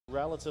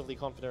relatively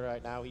confident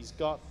right now. He's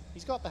got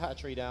the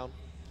hatchery down.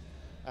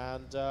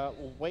 And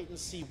we'll wait and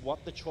see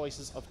what the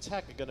choices of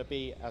tech are going to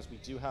be, as we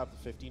do have the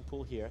 15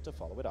 pool here to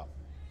follow it up.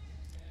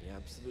 Yeah,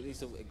 absolutely.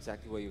 So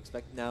exactly what you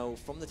expect. Now,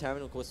 from the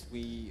Tavern, of course,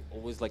 we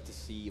always like to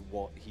see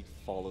what he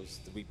follows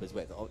the Reapers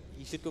with. Oh,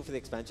 he should go for the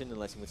expansion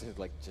unless he wants to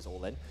like just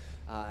all in.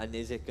 And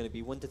is it going to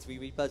be 1 to 3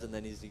 Reapers, and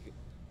then is he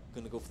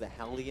going to go for the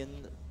Hellion,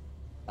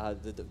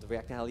 the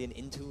Reactor Hellion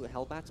into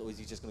Hellbats, or is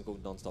he just going to go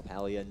non-stop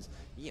Hellions?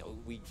 You know,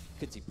 we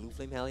could see Blue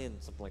Flame Hellion,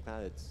 something like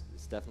that.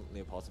 It's definitely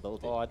a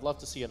possibility. Oh, I'd love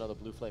to see another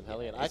Blue Flame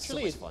Hellion.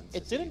 Actually, so much fun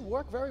it didn't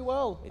work very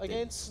well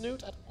against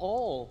Snoot at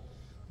all.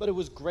 But it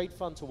was great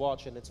fun to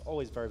watch, and it's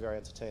always very, very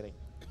entertaining.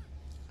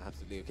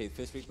 Absolutely. Okay, the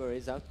first Reaper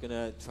is out,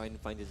 gonna try and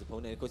find his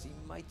opponent. Of course, he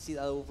might see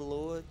that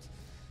Overlord,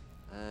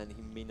 and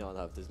he may not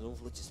have. There's an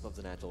Overlord just above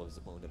the natural of his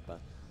opponent, but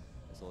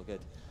it's all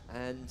good.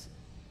 And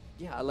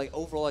yeah, like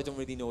overall, I don't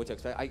really know what to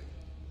expect.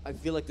 I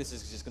feel like this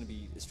is just going to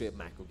be a straight-up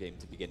macro game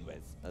to begin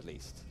with, at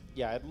least.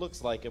 Yeah, it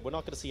looks like it. We're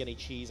not going to see any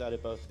cheese out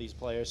of both of these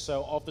players.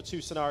 So of the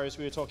two scenarios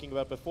we were talking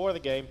about before the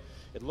game,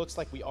 it looks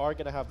like we are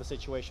going to have the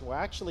situation where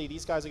actually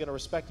these guys are going to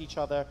respect each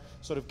other,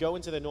 sort of go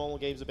into their normal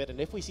games a bit,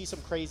 and if we see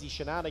some crazy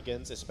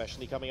shenanigans,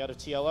 especially coming out of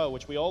TLO,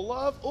 which we all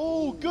love,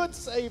 oh, good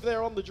save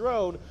there on the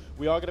drone,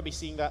 we are going to be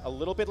seeing that a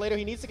little bit later.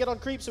 He needs to get on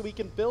creep so we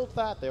can build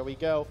that. There we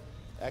go.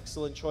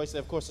 Excellent choice.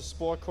 Of course, a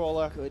Spore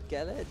Crawler. Could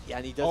get it. Yeah,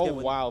 and he does get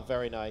one. Oh, wow,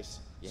 very nice.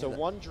 Yeah, so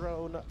one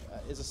drone,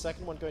 is the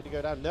second one going to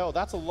go down? No,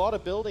 that's a lot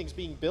of buildings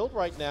being built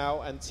right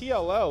now, and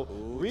TLO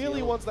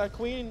really wants that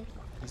queen.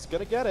 He's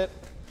going to get it.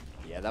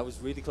 Yeah, that was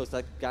really close.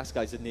 That gas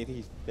guys had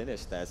nearly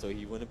finished there, so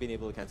he wouldn't have been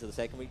able to cancel. The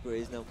second Reaper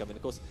is now coming.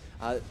 Of course,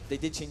 they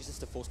did change this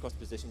to force cross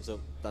position,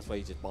 so that's why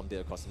he just bombed it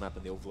across the map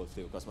and the Overlord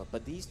flew across the map.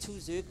 But these two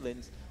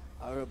Zerglings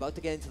are about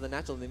to get into the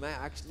natural, and they might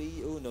actually...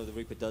 Oh, no, the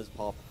Reaper does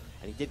pop.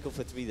 And he did go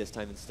for 3 this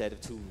time instead of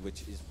 2,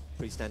 which is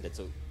pretty standard,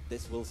 so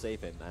this will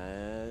save him.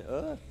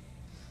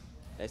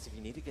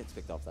 SCV gets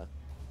picked off there.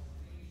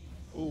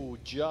 Ooh,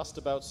 just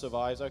about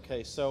survives.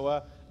 Okay,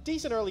 so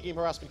decent early game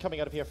harassment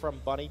coming out of here from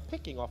Bunny,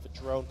 picking off a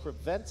drone,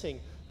 preventing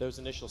those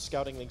initial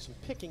scouting links from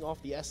picking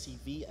off the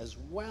SCV as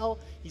well.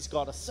 He's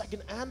got a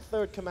second and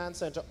third command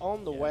center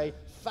on the way,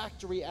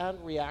 factory and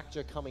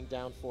reactor coming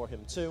down for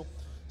him too.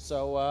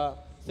 So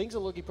things are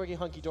looking pretty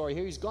hunky-dory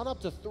here. He's gone up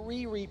to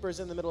 3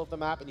 Reapers in the middle of the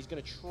map, and he's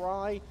going to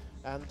try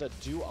and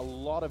do a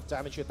lot of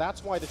damage here.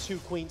 That's why the 2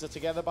 queens are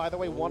together, by the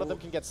way. One of them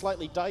can get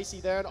slightly dicey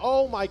there. And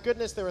oh my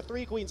goodness, there are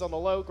 3 queens on the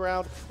low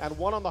ground and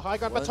 1 on the high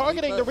ground. But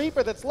targeting the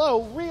Reaper that's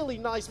low, really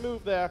nice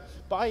move there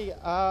by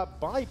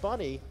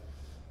Bunny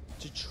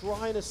to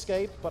try and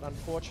escape, but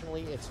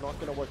unfortunately it's not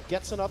going to work.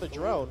 Gets another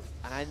drone.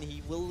 And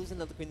he will lose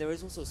another queen. There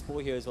is also a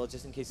Spore here as well,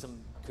 just in case some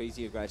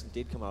crazy aggression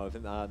did come out of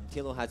him.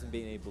 TLO hasn't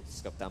been able to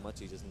scuff that much.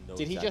 He doesn't know.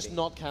 Did he just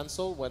not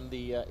cancel when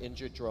the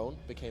injured drone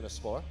became a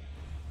Spore?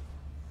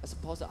 I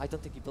suppose I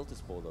don't think he built a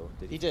Spore though.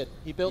 Did he? He did.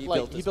 He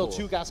built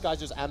 2 gas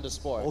geysers and a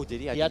Spore. Oh,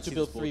 did he? He had to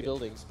build 3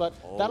 buildings, but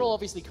that'll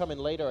obviously come in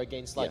later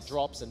against like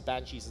drops and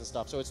banshees and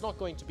stuff. So it's not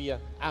going to be an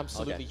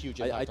absolutely huge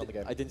impact on the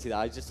game. I didn't see that.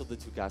 I just saw the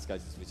 2 gas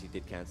geysers which he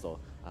did cancel.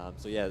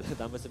 So yeah,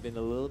 that must have been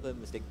a little bit of a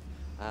mistake.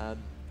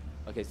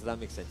 Okay, so that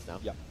makes sense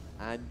now. Yeah.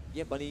 And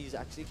yeah, Bunny's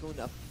actually going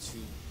up to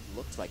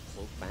looks like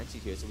Cloak Banshee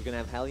here. So we're going to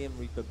have Hellion,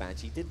 Reaper,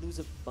 Banshee. He did lose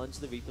a bunch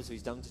of the Reapers, so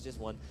he's down to just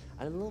 1.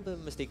 And a little bit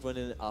of a mistake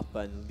running up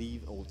and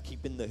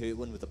keeping the hurt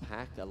one with the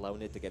pack,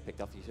 allowing it to get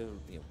picked off. He should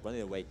have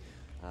running away.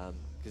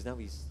 Because now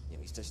he's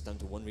just down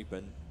to 1 Reaper,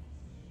 and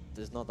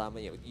there's not that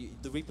many.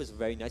 The Reapers are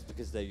very nice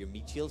because they're your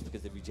meat shields,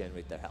 because they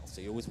regenerate their health.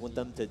 So you always want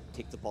them to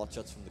take the pot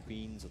shots from the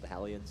Queens or the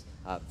Hellions,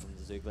 from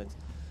the Zerglings.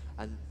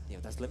 And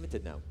that's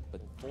limited now.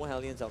 But 4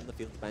 Hellions out in the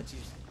field, the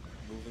Banshee's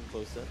moving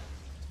closer.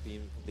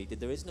 Being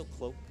completed. There is no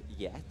cloak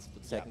yet,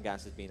 but the second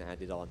gas is being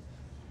added on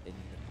in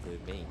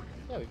the main.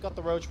 Yeah, we've got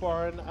the Roach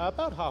Warren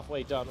about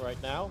halfway done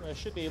right now.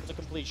 Should be able to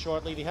complete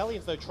shortly. The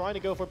Hellions, though, trying to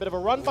go for a bit of a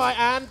run-by,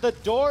 and the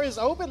door is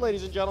open,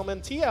 ladies and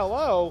gentlemen.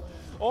 TLO,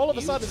 all of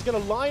a sudden, is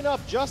going to line up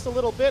just a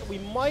little bit. We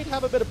might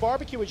have a bit of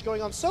barbecuage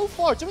going on so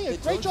far, doing a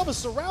great job of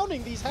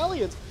surrounding these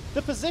Hellions.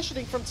 The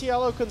positioning from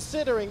TLO,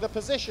 considering the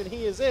position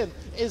he is in,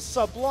 is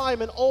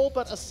sublime, and all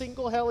but a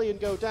single Hellion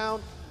go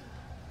down.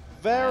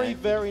 Very,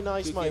 very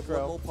nice micro.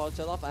 One more pod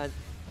shut off, and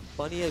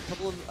Bunny, a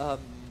couple of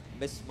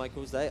missed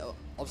micros there.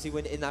 Obviously,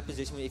 when in that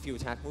position, if you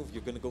attack move,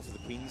 you're going to go for the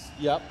queens.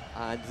 Yep.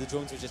 And the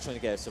drones were just trying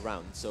to get us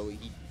around, so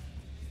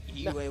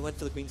he went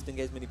for the queens, didn't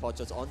get as many pod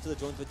shots onto the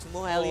drones with 2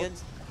 more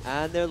Hellions,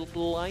 and they're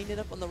lining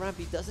up on the ramp.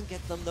 He doesn't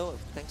get them though,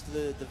 thanks to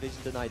the vision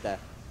denied there.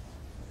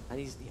 And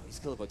he's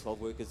killed about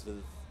 12 workers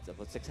with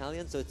about 6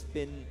 Hellions, so it's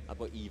been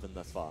about even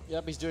thus far.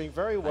 Yep, he's doing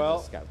very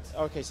well.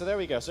 Okay, so there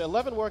we go. So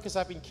 11 workers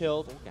have been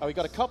killed. We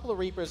got a couple of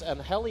Reapers,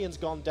 and Hellions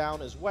gone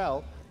down as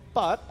well.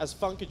 But, as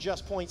Funk had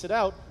just pointed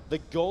out, the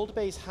gold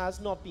base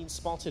has not been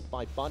spotted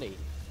by Bunny.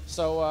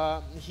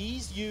 So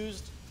he's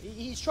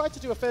tried to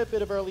do a fair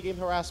bit of early game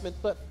harassment,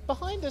 but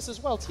behind this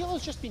as well,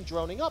 TLO's just been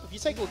droning up. If you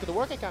take a look at the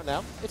work account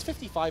now, it's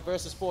 55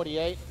 versus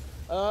 48.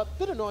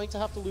 Bit annoying to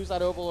have to lose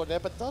that Overlord there,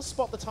 but does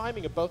spot the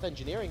timing of both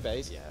engineering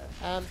bays. Yeah.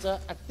 And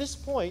at this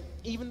point,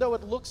 even though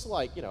it looks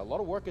like, a lot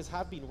of workers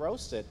have been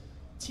roasted,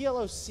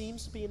 TLO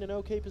seems to be in an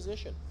okay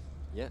position.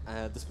 Yeah,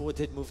 the Spore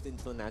did move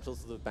into the natural,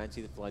 so the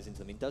Banshee that flies into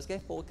the main does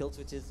get 4 kills,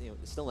 which is,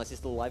 still nice. It's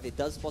still alive. It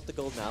does spot the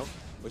gold now,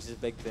 which is a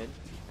big thing.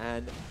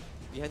 And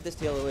behind this,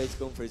 TLO is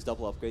going for his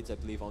double upgrades, I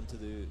believe, onto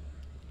the...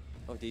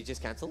 Oh, did he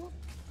just cancel them?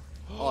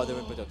 Oh, they're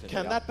in production.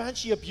 Can that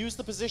Banshee abuse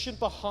the position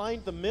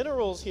behind the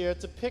minerals here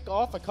to pick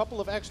off a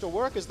couple of extra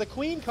workers? The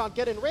Queen can't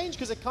get in range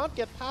because it can't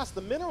get past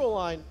the mineral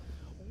line.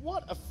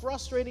 What a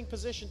frustrating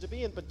position to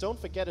be in, but don't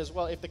forget as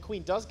well, if the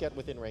Queen does get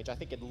within range, I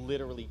think it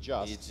literally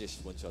just... It's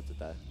just one-shotted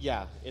that.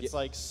 Yeah, it's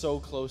like so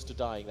close to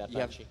dying, that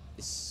Banshee.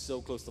 It's so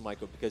close to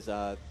micro, because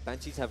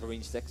Banshees have a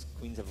range 6,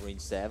 Queens have a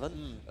range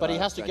 7. But he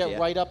has to get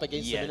right up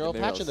against the mineral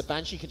patch, and the minerals.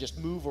 Banshee can just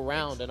move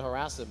around and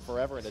harass him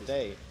forever and a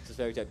day. It's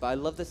very tight. But I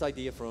love this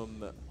idea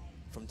from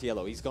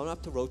TLO. He's gone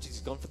up to Roaches,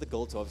 he's gone for the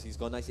gold, so obviously he's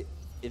got a nice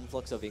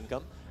influx of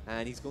income,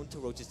 and he's going to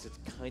Roaches to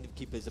kind of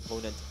keep his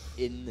opponent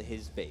in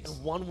his base.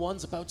 And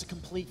 1-1's about to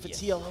complete for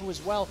TLO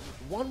as well.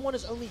 1-1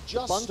 has only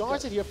just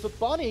started here. For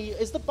Bunny,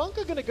 is the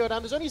bunker going to go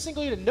down? There's only a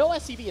single unit, no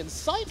SCV in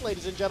sight,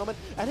 ladies and gentlemen,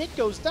 and it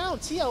goes down.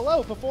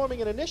 TLO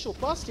performing an initial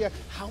bust here.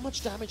 How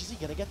much damage is he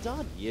going to get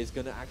done? He is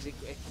going to actually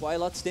get quite a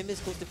lot. Stim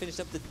is close to finish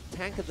up. The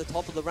tank at the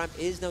top of the ramp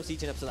is now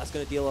sieging up, so that's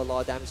going to deal a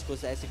lot of damage. Of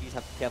course, the SCVs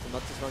have to be careful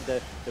not to surround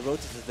the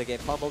Roaches as they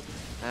get pummeled,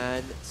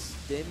 and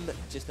Stim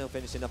just now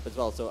finishing up as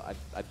well, so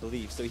I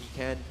believe. So he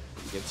can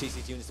chase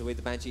these units the way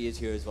the Banshee is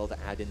here as well to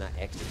add in that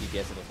extra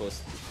DPS and of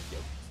course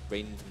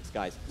raining from the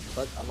skies.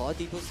 But a lot of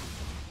depots,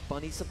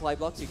 Bunny's supply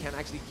blocks, you can't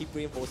actually keep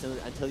reinforcing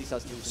until he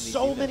starts losing these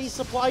So units. many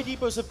supply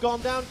depots have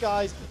gone down,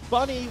 guys.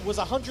 Bunny was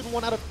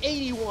 101 out of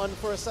 81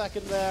 for a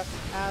second there,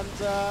 and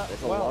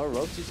There's a lot of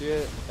Roaches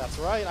here. That's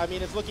right. I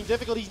mean, it's looking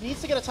difficult. He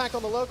needs to get a tank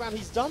on the low ground.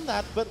 He's done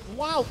that, but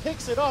wow,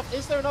 picks it off.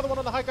 Is there another one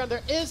on the high ground?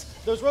 There is.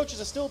 Those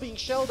Roaches are still being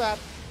shelled at.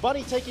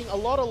 Bunny taking a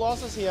lot of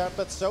losses here,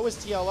 but so is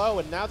TLO,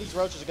 and now these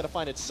Roaches are going to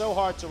find it so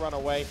hard to run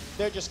away.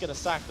 They're just going to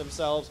sack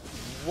themselves.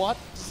 What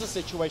does the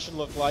situation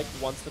look like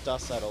once the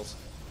dust settles?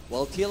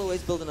 Well, TLO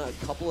is building a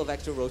couple of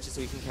extra Roaches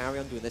so he can carry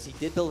on doing this. He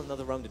did build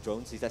another round of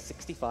drones. He's at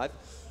 65,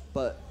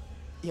 but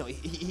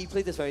he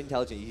played this very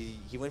intelligently.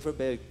 He went for a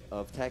bit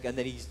of tech, and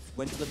then he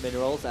went to the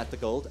minerals at the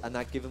gold, and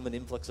that gave him an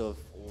influx of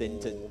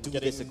then to do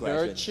this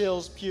aggression. Nerd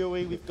chills,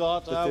 Pewee. We've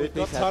got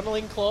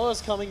tunneling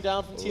claws coming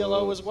down from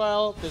TLO as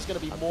well. There's going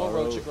to be more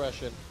Roach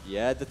aggression.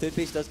 Yeah, the third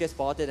base does get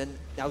spotted, and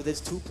now there's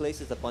 2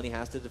 places that Bunny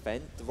has to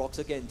defend. The rocks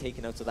are getting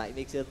taken out, so that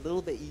makes it a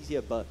little bit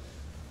easier, but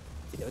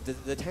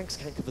the tanks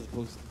can't cover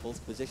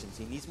both positions.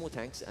 He needs more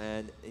tanks,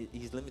 and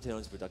he's limited on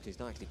his production. He's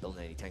not actually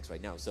building any tanks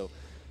right now, so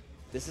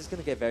this is going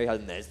to get very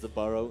hard. And there's the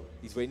burrow.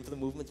 He's waiting for the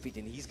movement speed,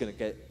 and he's going to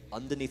get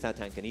underneath that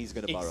tank, and he's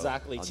going to burrow.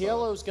 Exactly.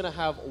 TLO's going to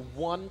have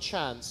one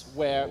chance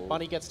where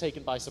Bunny gets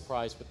taken by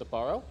surprise with the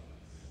burrow.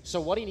 So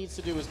what he needs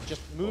to do is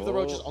just move the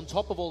Roaches on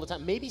top of all the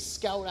tanks. Maybe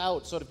scout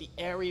out sort of the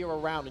area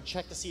around and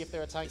check to see if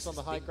there are tanks on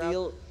the high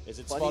ground. Is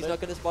it spotted? Bunny's not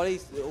going to spot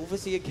it. The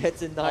Overseer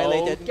gets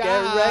annihilated. Oh,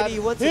 get ready.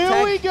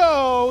 Here we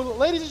go.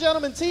 Ladies and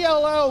gentlemen,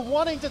 TLO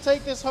wanting to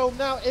take this home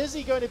now. Is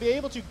he going to be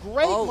able to?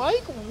 Great,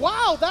 Mike.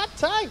 Wow, that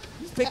tank.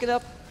 He's picking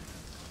up.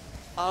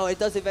 Oh, it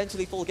does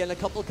eventually fall. Getting a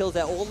couple kills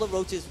there. All the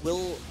Roaches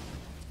will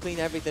clean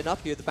everything up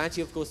here. The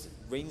Banshee, of course,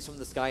 rains from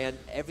the sky, and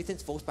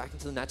everything's forced back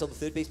into the natural. The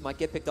third base might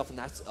get picked off, and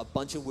that's a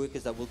bunch of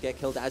workers that will get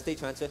killed as they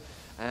transfer.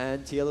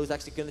 And TLO is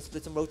actually going to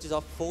split some Roaches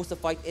off, force a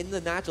fight in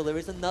the natural. There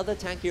is another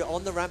tank here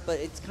on the ramp, but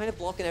it's kind of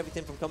blocking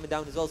everything from coming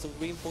down as well, so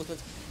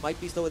reinforcements might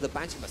be slower. The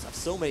Banshee must have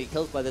so many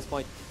kills by this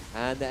point,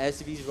 and the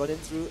SCV's running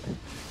through,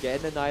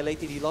 getting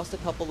annihilated. He lost a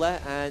couple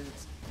there, and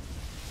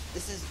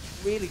this is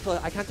really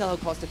close. I can't tell how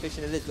cost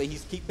efficient it is, but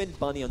he's keeping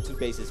Bunny on 2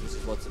 bases, which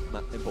is what's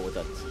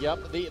important.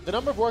 Yep, the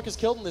number of workers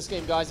killed in this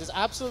game, guys, is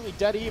absolutely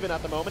dead even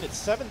at the moment. It's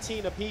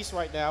 17 apiece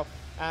right now,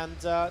 and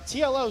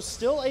TLO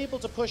still able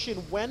to push in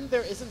when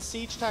there isn't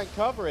siege tank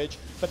coverage,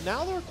 but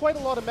now there are quite a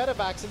lot of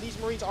medevacs, and these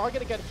Marines are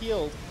going to get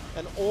healed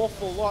an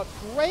awful lot.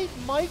 Great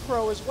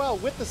micro as well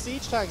with the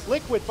siege tanks.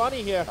 Liquid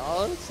Bunny here.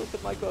 Oh, it's a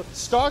good micro.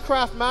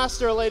 Starcraft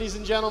Master, ladies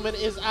and gentlemen,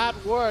 is at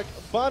work.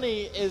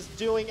 Bunny is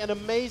doing an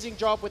amazing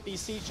job with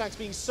these siege tanks,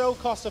 being so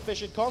cost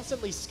efficient,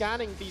 constantly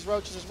scanning these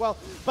Roaches as well.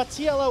 But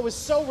TLO is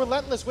so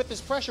relentless with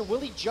this pressure.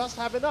 Will he just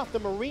have enough? The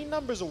Marine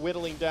numbers are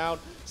whittling down.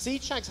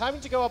 Siege tanks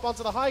having to go up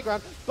onto the high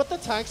ground, but the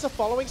tanks are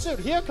following suit.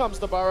 Here comes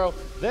the burrow.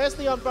 There's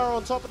the unburrow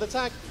on top of the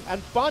tank,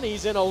 and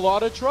Bunny's in a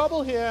lot of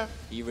trouble here.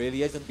 He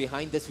really is, and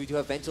behind this we do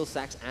have Vengeful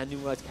Sacks and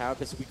Numerous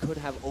Carapace, so we could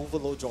have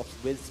Overload drops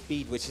with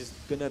speed, which is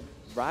going to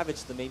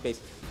ravage the main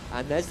base.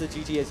 And there's the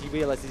GG as he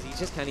realizes he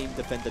just can't even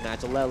defend the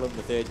natural, let alone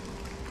the third.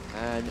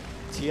 And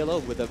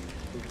TLO with a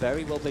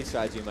very well-played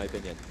strategy, in my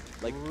opinion.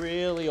 Like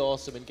really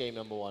awesome in game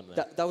number 1.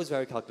 That was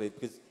very calculated,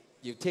 because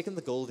you've taken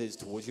the gold is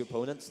towards your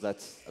opponent, so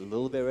that's a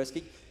little bit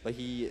risky. But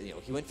he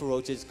went for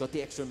Roaches, got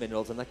the extra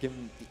minerals, and that gave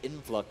him the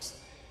influx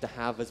to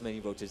have as many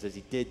Roaches as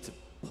he did to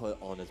put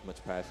on as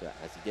much pressure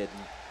as he did.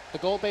 And the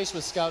gold base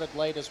was scouted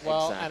late as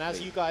well, exactly. and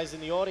as you guys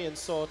in the audience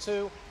saw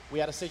too, we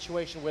had a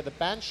situation where the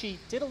Banshee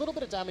did a little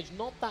bit of damage,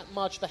 not that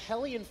much. The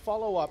Hellion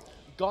follow-up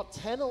got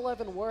 10,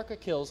 11 worker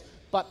kills,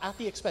 but at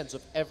the expense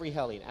of every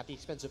Hellion, at the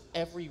expense of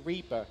every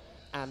Reaper,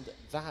 and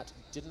that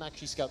didn't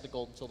actually scout the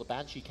gold until the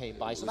Banshee came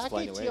by. So that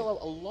gave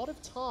TLO a lot of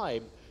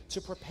time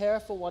to prepare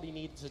for what he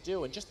needed to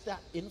do, and just that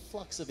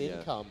influx of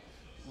income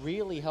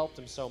really helped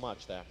him so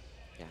much there.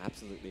 Yeah,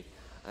 absolutely.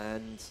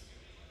 And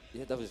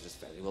yeah, that was just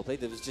very well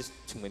played. There was just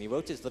too many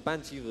roaches. The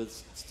Banshee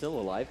was still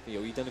alive. You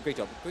know, he done a great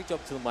job. Great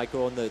job to the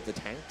micro on the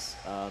tanks,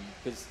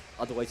 because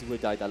otherwise he would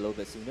have died a little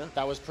bit sooner.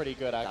 That was pretty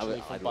good, actually,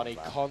 from Bunny,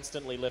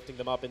 constantly lifting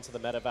them up into the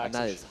medevacs. And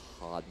that is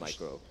hard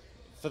micro.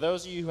 For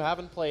those of you who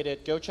haven't played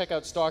it, go check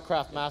out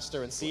Starcraft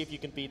Master and see if you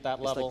can beat that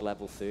level. It's like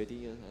level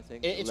 30, I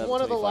think. It's level one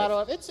 25. Of the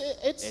latter.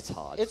 It's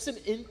hard.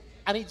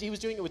 And he was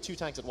doing it with 2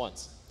 tanks at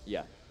once.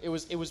 Yeah. It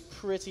was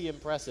pretty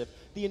impressive.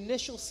 The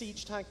initial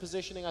siege tank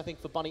positioning, I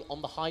think, for Bunny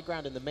on the high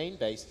ground in the main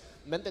base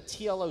meant that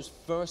TLO's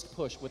first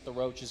push with the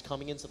roaches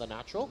coming into the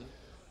natural.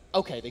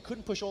 Okay, they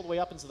couldn't push all the way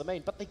up into the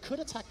main, but they could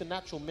attack the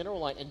natural mineral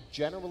line and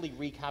generally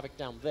wreak havoc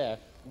down there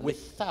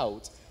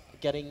without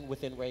getting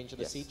within range of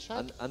the siege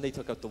tank. And they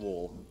took out the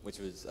wall, which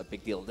was a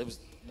big deal. There was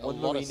one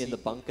Marine in the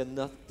bunker, and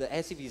the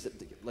SCVs,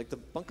 like the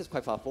bunker's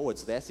quite far forward,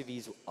 so the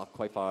SCVs are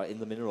quite far in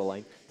the mineral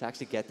line to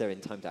actually get there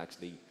in time to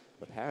actually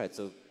repair it.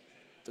 So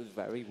it was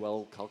very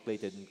well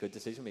calculated and good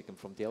decision making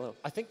from TLO.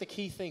 I think the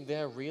key thing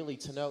there really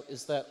to note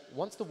is that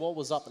once the wall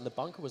was up and the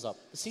bunker was up,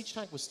 the siege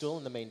tank was still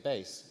in the main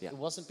base. It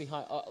wasn't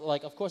behind,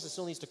 like of course it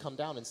still needs to come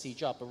down and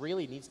siege up, but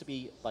really it needs to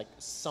be like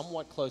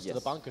somewhat close to the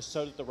bunker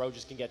so that the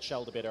roaches can get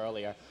shelled a bit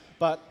earlier.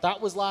 But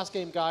that was last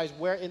game, guys.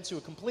 We're into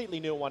a completely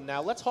new one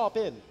now. Let's hop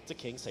in to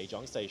King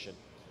Sejong Station.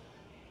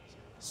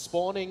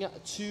 Spawning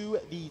to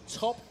the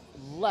top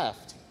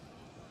left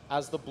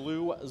as the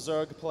blue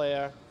Zerg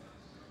player.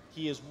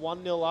 He is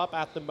 1-0 up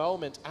at the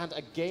moment and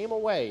a game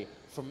away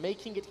from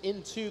making it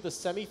into the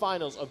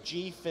semifinals of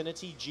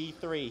Gfinity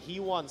G3.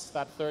 He wants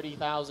that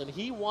 30,000.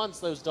 He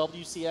wants those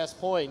WCS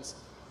points,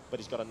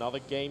 but he's got another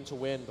game to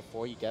win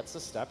before he gets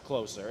a step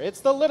closer. It's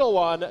the little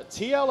one,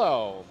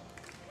 TLO.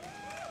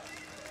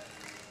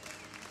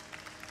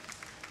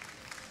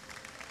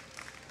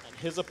 And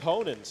his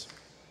opponent,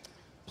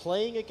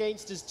 playing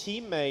against his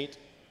teammate,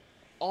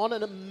 on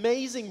an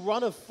amazing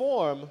run of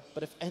form,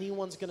 but if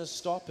anyone's going to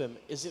stop him,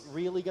 is it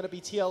really going to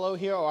be TLO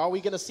here, or are we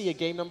going to see a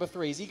game number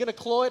 3? Is he going to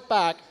claw it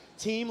back?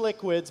 Team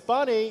Liquid's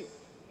Bunny.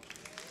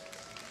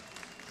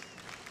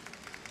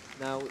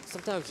 Now,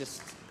 sometimes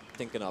just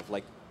thinking of,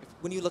 like,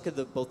 when you look at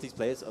both these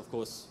players, of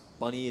course,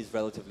 Bunny is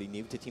relatively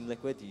new to Team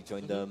Liquid. He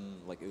joined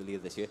them, like, earlier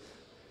this year.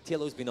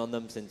 TLO's been on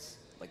them since,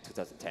 like,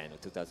 2010 or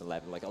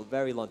 2011, like, a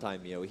very long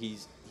time. You know,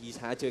 he's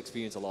had to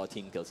experience a lot of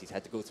team kills. He's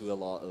had to go through a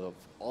lot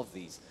of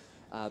these.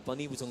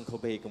 Bunny was on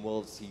Copenhagen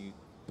Wolves. He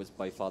was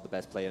by far the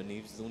best player, and he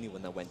was the only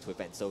one that went to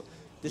events. So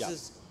this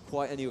is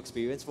quite a new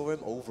experience for him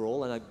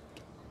overall, and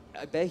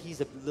I bet he's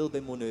a little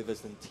bit more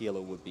nervous than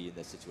TLO would be in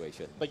this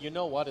situation. But you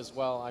know what as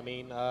well, I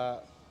mean,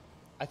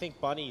 I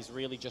think Bunny's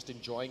really just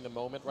enjoying the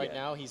moment right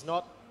now. He's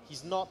not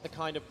the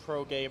kind of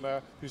pro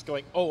gamer who's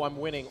going, oh, I'm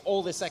winning,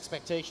 all this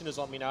expectation is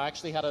on me now. I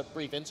actually had a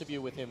brief interview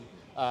with him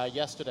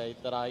yesterday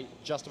that I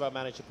just about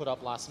managed to put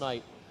up last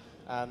night,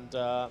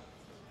 and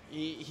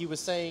he was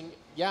saying,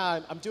 yeah,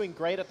 I'm doing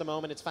great at the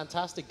moment. It's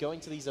fantastic going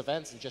to these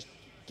events and just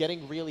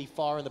getting really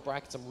far in the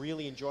brackets. I'm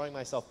really enjoying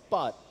myself,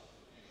 but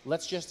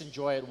let's just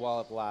enjoy it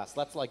while it lasts.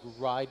 Let's like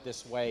ride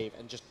this wave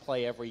and just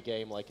play every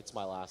game like it's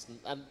my last.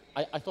 And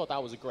I thought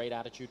that was a great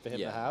attitude for him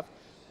to have.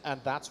 And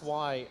that's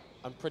why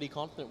I'm pretty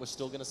confident we're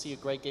still going to see a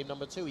great game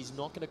number 2. He's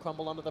not going to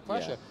crumble under the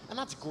pressure. And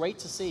that's great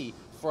to see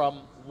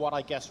from what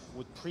I guess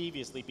would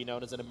previously be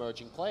known as an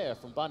emerging player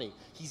from Bunny.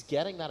 He's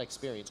getting that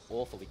experience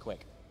awfully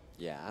quick.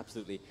 Yeah,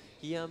 absolutely.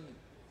 He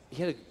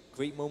had a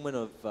great moment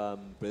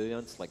of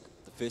brilliance, like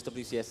the first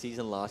WCS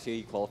season last year.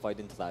 He qualified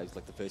into that. He was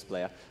like the first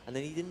player, and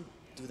then he didn't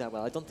do that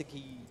well. I don't think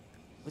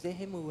was it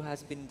him who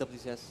hasn't been in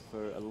WCS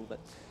for a little bit,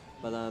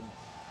 but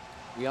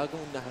we are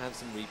going to have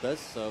some Reapers,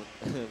 so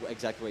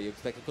exactly what you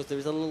expect. Of course, there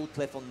is a little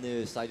cliff on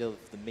the side of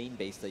the main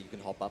base that you can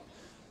hop up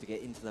to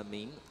get into the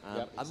main,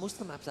 and most of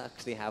the maps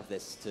actually have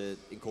this to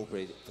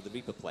incorporate it for the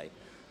Reaper play.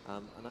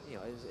 And you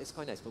know, it's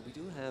quite nice, but we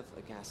do have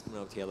a gas coming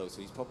out of TLO,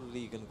 so he's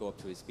probably going to go up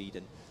to his speed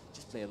and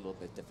just play a little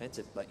bit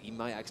defensive, but he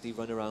might actually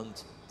run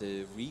around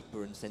the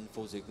Reaper and send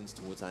 4 Zerglings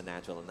towards that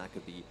natural, and that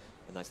could be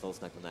a nice little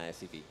snipe on that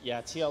SCV.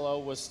 Yeah,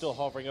 TLO was still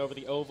hovering over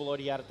the Overlord.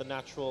 He added the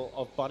natural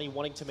of Bunny,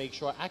 wanting to make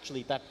sure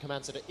actually that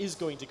command center is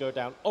going to go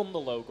down on the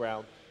low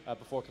ground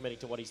before committing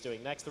to what he's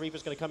doing next. The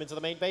Reaper's going to come into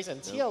the main base,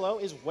 and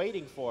TLO is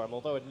waiting for him,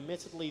 although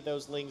admittedly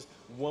those Lings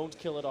won't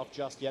kill it off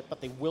just yet,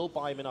 but they will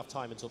buy him enough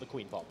time until the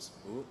Queen pops.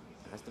 Ooh.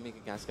 Has to make a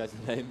gas guys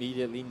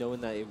immediately,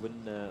 knowing that it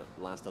wouldn't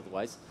last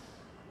otherwise.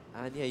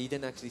 And yeah, he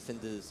didn't actually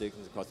send the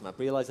Zerglings across the map,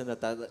 realizing that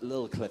that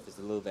little cliff is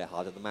a little bit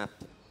harder. The map,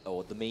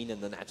 or the main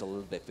and the natural, a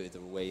little bit further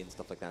away and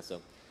stuff like that.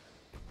 So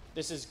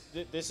This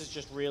is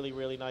just really,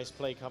 really nice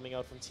play coming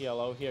out from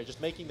TLO here.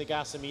 Just making the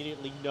gas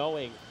immediately,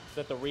 knowing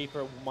that the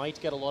Reaper might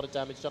get a lot of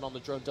damage done on the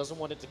drone. Doesn't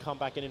want it to come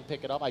back in and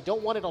pick it up. I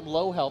don't want it on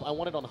low health. I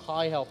want it on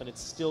high health, and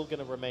it's still going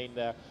to remain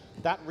there.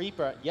 That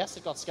Reaper, yes,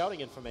 it got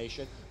scouting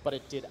information, but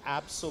it did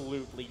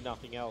absolutely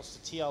nothing else.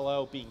 So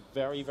TLO being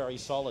very, very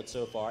solid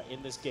so far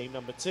in this game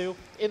number 2.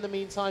 In the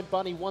meantime,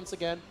 Bunny once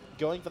again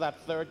going for that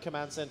third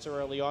command center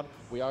early on.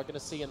 We are going to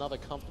see another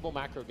comfortable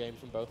macro game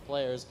from both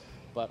players.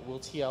 But will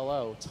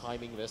TLO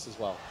timing this as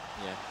well?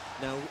 Yeah.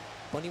 Now,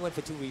 Bunny went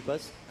for 2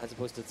 Reapers as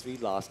opposed to 3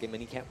 last game,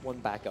 and he kept 1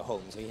 back at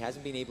home, so he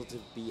hasn't been able to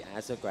be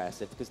as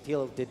aggressive because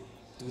TLO did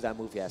do that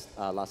move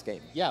last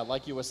game. Yeah,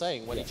 like you were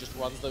saying, when he just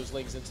runs those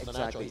links into the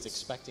natural, he's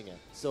expecting it.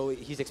 So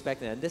he's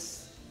expecting it, and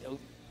this,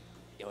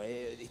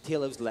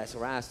 TLO's less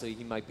harassed, so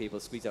he might be able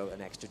to squeeze out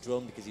an extra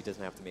drone because he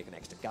doesn't have to make an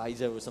extra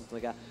geyser or something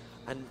like that,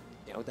 and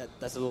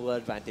that's a little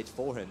advantage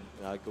for him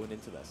going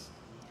into this.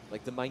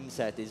 Like, the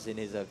mindset is in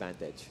his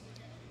advantage.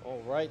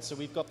 All right, so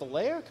we've got the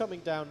layer coming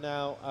down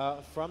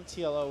now from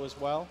TLO as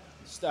well.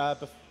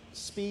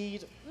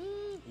 Speed,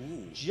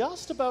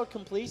 just about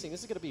completing.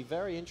 This is going to be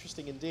very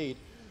interesting indeed.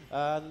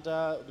 And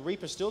the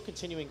Reaper's still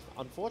continuing,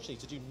 unfortunately,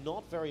 to do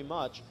not very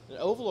much. And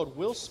Overlord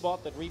will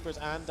spot that Reapers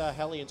and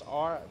Hellions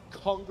are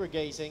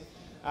congregating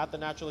at the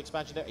natural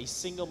expansion there. A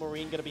single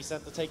Marine going to be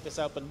sent to take this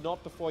out, but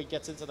not before he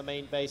gets into the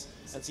main base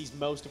and sees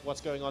most of what's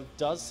going on.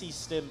 Does see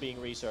Stim being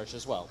researched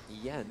as well.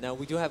 Yeah, now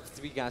we do have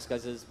 3 gas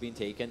geysers being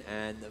taken,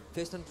 and the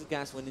first 100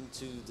 gas went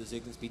into the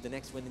Zerglin speed, the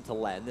next went into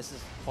lead, and this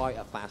is quite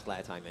a fast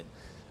layer time in.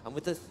 And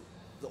with the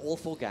all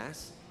 4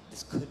 gas,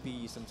 this could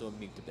be some sort of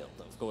mute to build.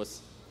 Of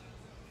course,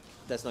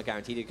 that's not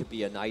guaranteed. It could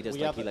be a Nidus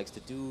like he likes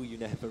to do. You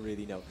never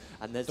really know.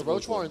 And there's the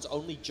Roach Warren's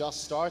only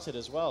just started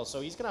as well,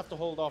 so he's going to have to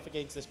hold off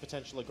against this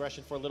potential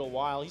aggression for a little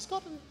while. He's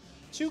gotten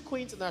 2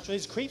 Queens at natural.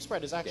 His creep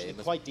spread is actually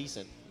quite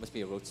decent. Must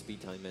be a Roach speed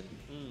time in.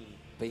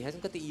 But he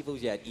hasn't got the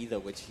Evos yet either,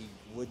 which he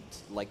would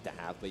like to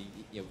have. But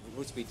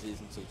Roach speed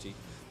isn't so cheap.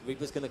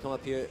 Reaper's going to come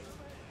up here.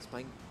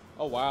 Spine.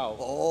 Oh, wow.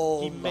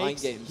 Oh, he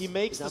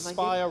makes the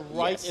Spire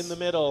right in the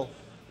middle,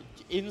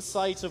 in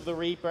sight of the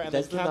Reaper, and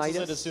then cancels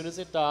it as soon as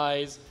it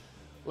dies.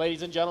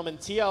 Ladies and gentlemen,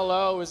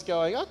 TLO is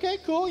going, okay,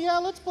 cool, yeah,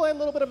 let's play a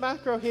little bit of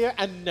macro here,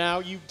 and now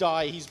you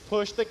die. He's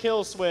pushed the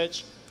kill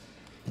switch.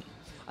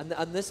 And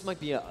this might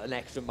be an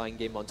extra mind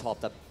game on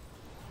top that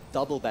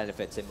double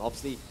benefits him.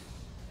 Obviously,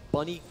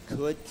 Bunny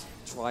could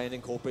try and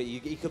incorporate,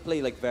 he could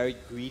play like very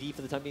greedy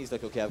for the time being. He's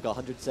like, okay, I've got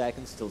 100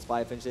 seconds till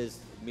Spire finishes,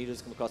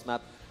 meters come across the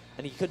map,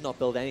 and he could not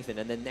build anything.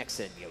 And then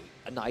next in,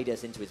 a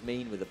Nidus into his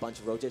main with a bunch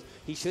of roaches.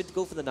 He should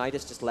go for the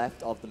Nidus just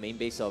left of the main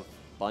base of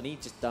Bunny,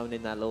 just down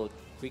in that little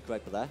creek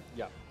right there.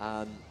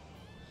 Yeah.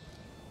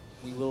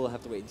 We will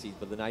have to wait and see,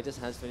 but the Nidus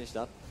has finished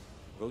up.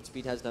 Road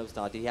speed has now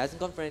started. He hasn't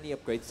gone for any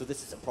upgrades, so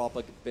this is a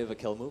proper bit of a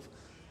kill move.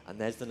 And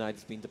there's the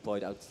Nidus being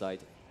deployed outside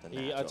the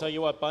natural. I'll tell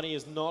you what, Bunny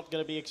is not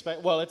going to be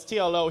expecting. Well, it's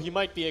TLO. He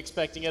might be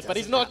expecting it, but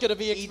he's not going to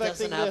be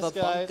expecting this, guys. He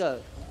doesn't have a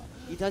bunker.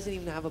 He doesn't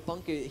even have a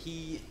bunker.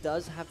 He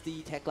does have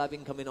the tech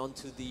labbing coming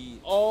onto the...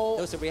 Oh.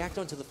 There's a reactor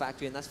onto the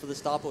factory, and that's for the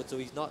starport, so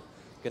he's not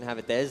going to have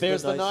it. There's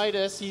the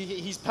Nidus.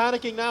 He's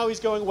panicking now. He's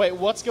going, wait,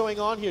 what's going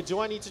on here?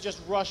 Do I need to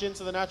just rush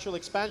into the natural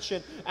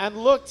expansion? And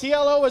look,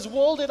 TLO has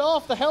walled it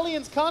off. The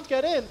Hellions can't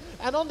get in.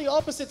 And on the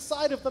opposite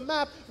side of the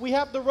map, we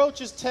have the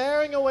Roaches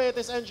tearing away at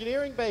this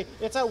engineering bay.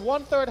 It's at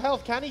 1/3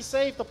 health. Can he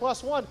save the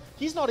 +1?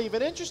 He's not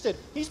even interested.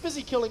 He's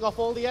busy killing off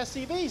all the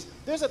SCVs.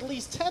 There's at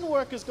least 10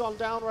 workers gone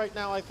down right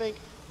now, I think.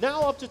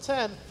 Now up to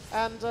 10,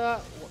 and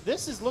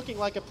this is looking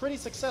like a pretty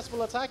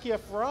successful attack here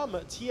from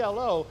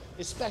TLO,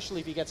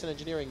 especially if he gets an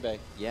engineering bay.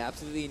 Yeah,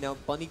 absolutely. Now,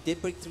 Bunny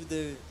did break through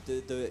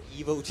the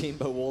Evo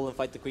chamber wall and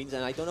fight the Queens,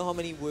 and I don't know how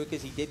many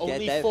workers he did get there.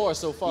 Only 4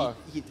 so far.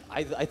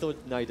 I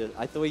thought Nidus.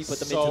 I thought he put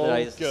them into the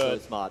Nidus. So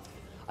smart.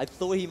 I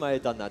thought he might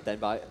have done that then,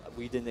 but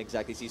we didn't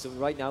exactly see. So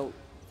right now,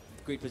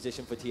 great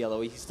position for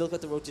TLO. He's still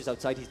got the Roaches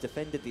outside. He's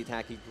defended the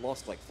attack. He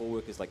lost like 4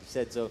 workers, like you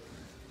said, so...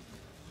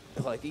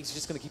 Like, he's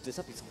just going to keep this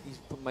up. He's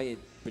might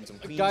bring some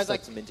queens, guys,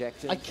 like some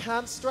injections. I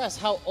can't stress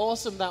how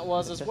awesome that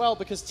was as well,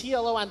 because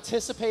TLO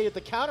anticipated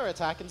the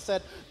counterattack and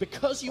said,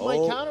 because you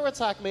might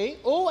counterattack me,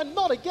 and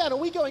not again, are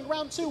we going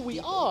round 2? We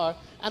are,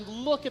 and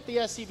look at the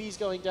SCVs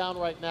going down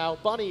right now.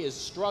 Bunny is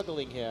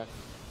struggling here.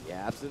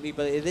 Yeah, absolutely,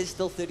 but it is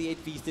still 38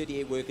 v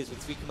 38 workers with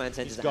 3 command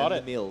centers and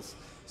the mills.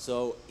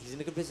 So he's in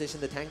a good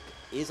position. The tank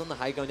is on the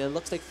high ground, and it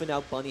looks like for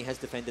now Bunny has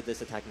defended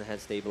this attack and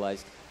has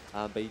stabilized.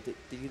 But did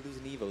he lose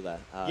an Evo there?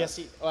 Yes,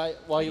 he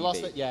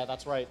lost it. Yeah,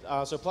 that's right.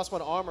 So +1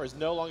 armor is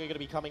no longer going to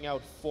be coming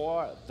out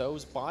for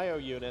those bio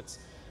units.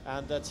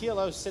 And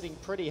TLO sitting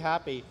pretty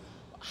happy.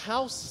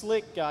 How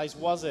slick, guys,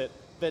 was it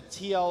that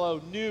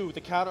TLO knew the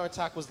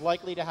counterattack was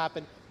likely to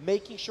happen,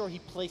 making sure he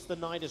placed the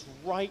Nidus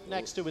right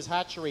next to his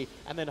hatchery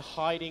and then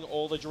hiding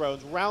all the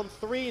drones. Round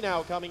 3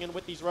 now coming in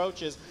with these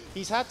Roaches.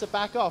 He's had to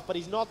back off, but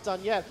he's not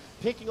done yet.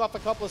 Picking off a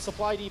couple of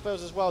supply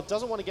depots as well.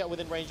 Doesn't want to get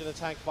within range of the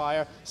tank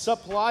fire.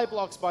 Supply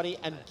blocks Bunny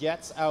and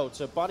gets out.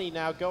 So Bunny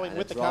now going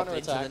with the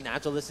counterattack. Into the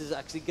natural. This is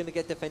actually going to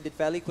get defended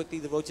fairly quickly.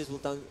 The Roaches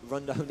will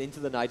run down into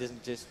the Nidus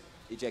and just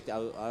eject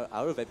out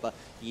of it, but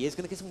he is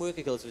going to get some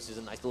worker kills, which is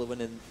a nice little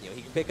win, and you know,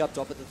 he can pick up,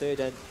 drop at the third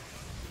end.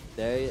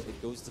 There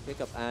it goes to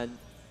pick up, and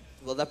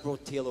well, that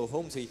brought TLO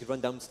home, so he could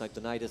run down, snipe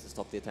the Nidus to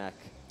stop the attack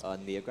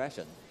on the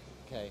aggression.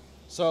 Okay,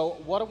 so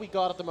what do we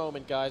got at the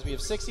moment, guys? We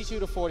have 62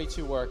 to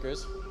 42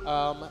 workers.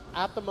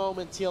 At the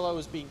moment, TLO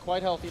is being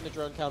quite healthy in the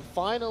drone count.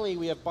 Finally,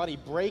 we have Bunny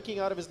breaking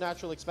out of his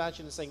natural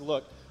expansion and saying,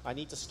 look, I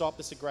need to stop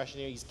this aggression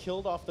here. He's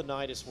killed off the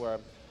Nidus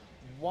Worm.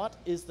 What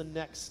is the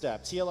next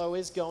step? TLO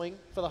is going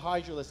for the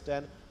Hydralisk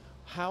Den.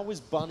 How is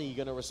Bunny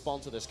going to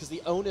respond to this? Because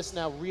the onus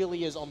now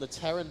really is on the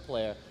Terran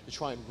player to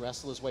try and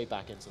wrestle his way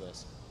back into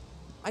this.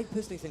 I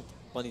personally think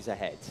Bunny's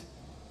ahead,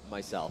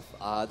 myself.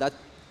 That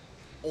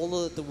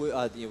all of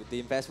the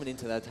investment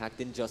into that attack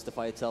didn't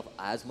justify itself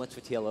as much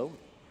for TLO.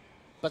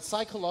 But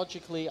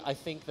psychologically, I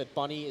think that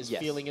Bunny is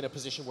feeling in a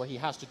position where he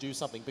has to do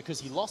something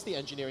because he lost the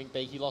engineering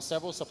bay, he lost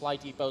several supply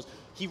depots,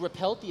 he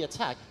repelled the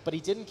attack, but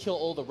he didn't kill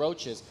all the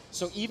roaches.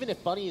 So even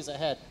if Bunny is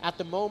ahead, at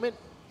the moment,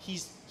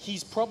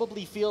 he's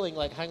probably feeling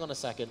like, hang on a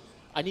second,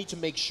 I need to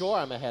make sure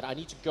I'm ahead. I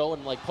need to go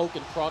and like poke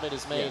and prod at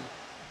his main.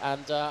 Yeah.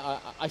 And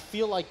I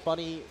feel like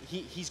Bunny,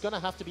 he's going to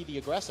have to be the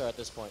aggressor at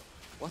this point.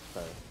 What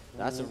the?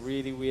 That's a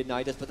really weird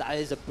Nidus, but that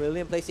is a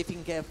brilliant place if he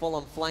can get a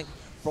full-on flank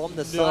from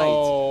the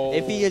side.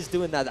 If he is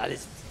doing that, that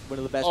is one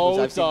of the best moves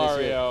I've seen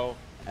this year.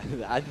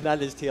 And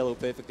that is TLO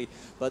perfectly.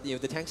 But you know,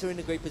 the tanks are in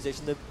a great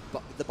position.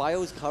 The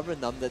bio is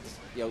covering them. That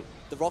you know,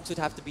 the rocks would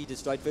have to be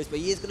destroyed first, but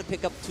he is going to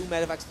pick up 2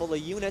 medevacs full of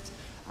units,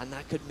 and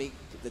that could make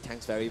the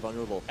tanks very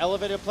vulnerable.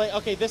 Elevator play.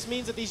 Okay, this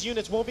means that these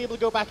units won't be able to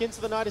go back into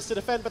the Nidus to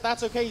defend, but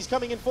that's okay. He's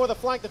coming in for the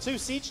flank. The 2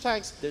 siege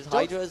tanks. There's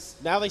Hydras.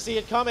 Now they see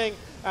it coming,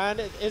 and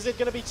is it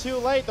going to be too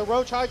late? The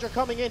Roach Hydra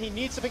coming in. He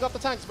needs to pick up the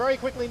tanks very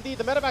quickly indeed.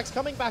 The medevac's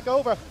coming back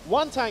over.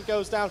 1 tank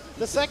goes down.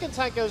 The 2nd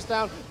tank goes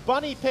down.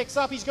 Bunny picks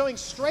up. He's going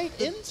straight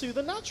into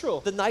the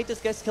natural. The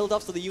Nidus gets killed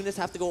off, so the units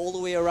have to go all the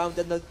way around,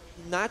 and the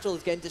natural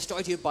is getting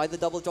destroyed here by the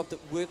double drop. The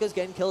workers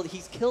getting killed.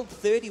 He's killed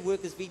 30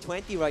 workers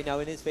V20 right now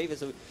in his favor,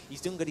 so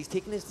he's doing good. He's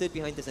taking his third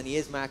behind this, and he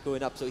is Mac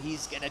going up, so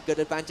he's getting a good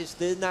advantage.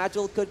 The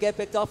natural could get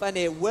picked off, and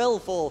it will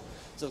fall.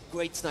 So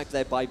great snipe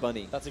there by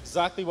Bunny. That's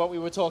exactly what we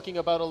were talking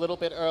about a little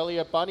bit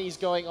earlier. Bunny's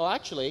going, oh,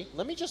 actually,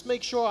 let me just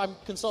make sure I'm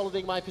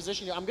consolidating my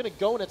position here. I'm going to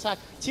go and attack.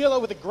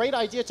 TLO with a great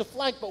idea to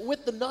flank, but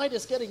with the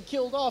Nidus getting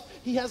killed off,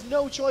 he has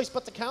no choice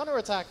but to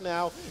counterattack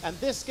now. And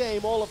this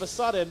game, all of a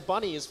sudden,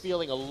 Bunny is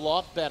feeling a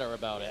lot better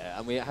about it. Yeah,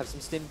 and we have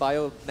some stim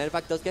bio.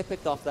 Medevac does get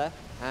picked off there,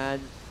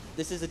 and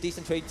this is a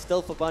decent trade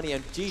still for Bunny,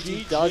 and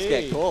GG does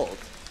get called.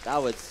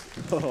 That was,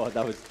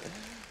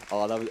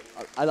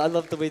 I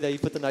love the way that he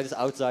put the Nidus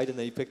outside and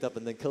then he picked up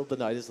and then killed the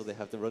Nidus, so they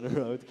have to run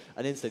around,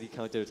 and instead he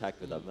counter-attacked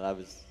with them.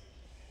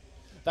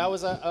 That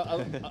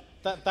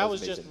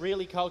was just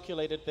really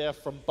calculated there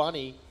from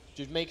Bunny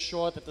to make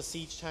sure that the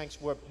siege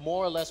tanks were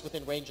more or less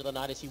within range of the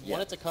Nidus. He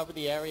wanted to cover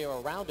the area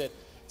around it.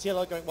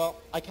 TLO going, well,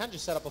 I can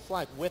just set up a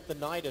flank with the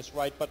Nidus,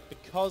 right? But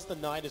because the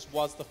Nidus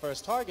was the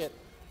first target,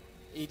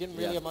 he didn't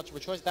really have much of a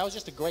choice. That was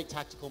just a great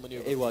tactical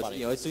maneuver. It was. Bunny.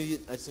 You know, as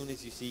soon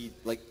as you see,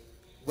 like,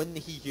 when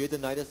he heard the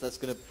Nidus, that's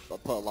going to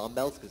put alarm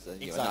bells, because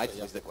you know,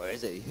 Nidus was like, where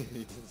is it? He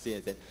didn't see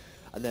anything.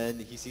 And then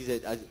he sees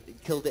it,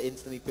 killed it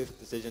instantly, perfect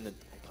decision, and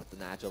got the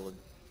natural. And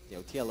you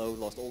know, TLO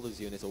lost all those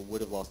units, or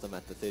would have lost them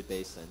at the 3rd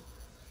base, and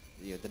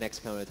you know, the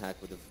next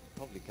counter-attack would have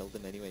probably killed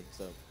them anyway.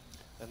 So.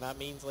 And that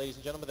means, ladies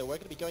and gentlemen, that we're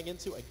going to be going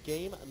into a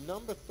game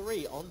number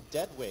 3 on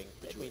Deadwing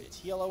between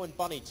TLO and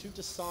Bunny to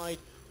decide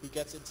who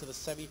gets into the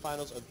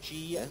semifinals of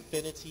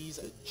G-Infinity's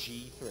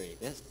G3.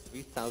 Yes,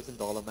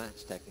 $3,000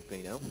 match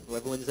technically now.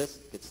 Whoever wins this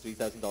gets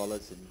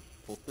 $3,000 in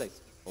 4th place,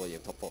 or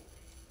top 4.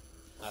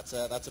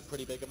 That's a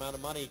pretty big amount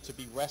of money to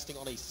be resting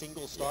on a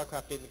single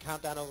StarCraft game. The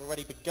countdown has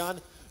already begun.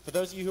 For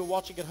those of you who are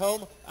watching at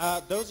home,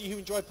 those of you who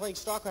enjoy playing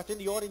StarCraft in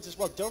the audience as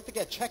well, don't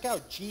forget, check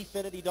out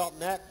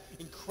gfinity.net.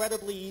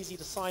 Incredibly easy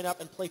to sign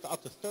up and play for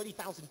up to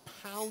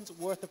 £30,000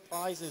 worth of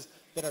prizes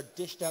that are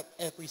dished out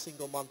every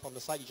single month on the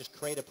site. You just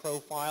create a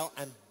profile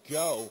and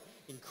go.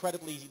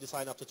 Incredibly easy to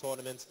sign up to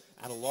tournaments,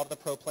 and a lot of the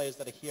pro players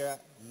that are here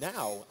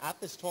now at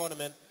this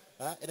tournament,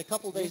 in a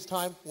couple of days'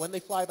 time, when they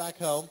fly back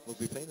home, we'll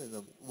be playing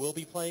them. We'll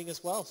be playing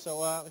as well.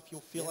 So if you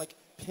feel like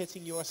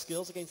pitting your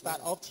skills against that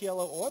of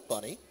TLO or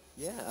Bunny.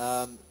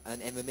 Yeah, an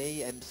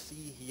MMA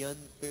MC Hyun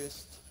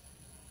first.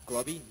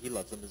 Grubby, he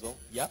loves them as well.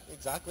 Yep,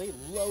 exactly.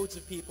 Loads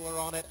of people are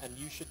on it, and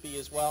you should be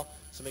as well.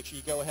 So make sure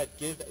you go ahead,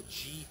 give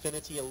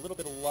Gfinity a little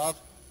bit of love,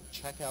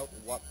 check out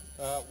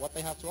what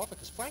they have to offer,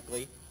 because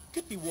frankly, you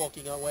could be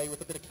walking away with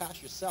a bit of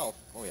cash yourself.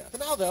 Oh yeah. For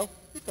now though,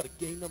 we've got a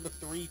game number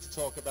 3 to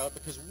talk about,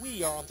 because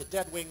we are on to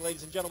Deadwing,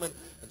 ladies and gentlemen,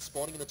 and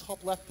spawning in the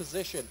top left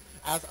position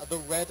as the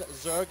red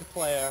Zerg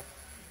player,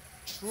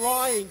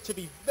 trying to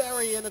be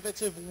very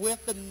innovative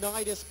with the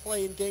Nidus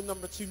play in game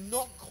number 2,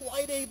 not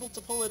quite able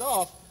to pull it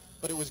off,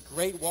 but it was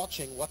great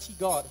watching what he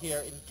got here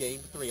in game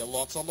 3. A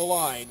lot's on the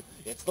line.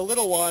 It's the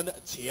little one,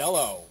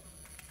 TLO.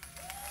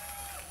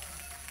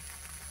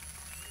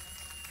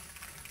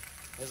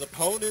 His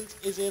opponent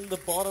is in the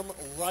bottom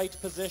right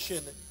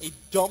position, a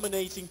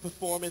dominating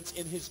performance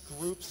in his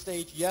group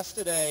stage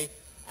yesterday,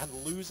 and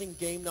losing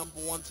game number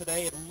 1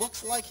 today. It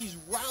looks like he's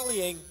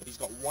rallying, but he's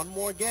got one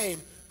more game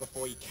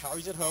before he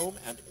carries it home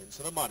and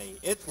into the money.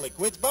 It's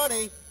Liquid's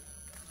Bunny.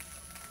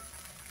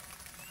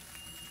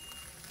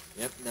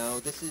 Yep, now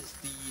this is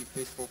the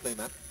first 4-player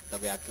map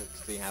that we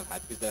actually have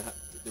had, because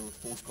there were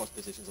forced cross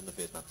positions on the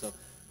first map. So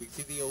we can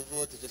see the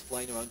Overlord is just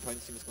flying around trying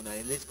to see what's going on,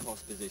 and it is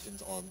cross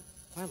positions on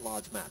quite a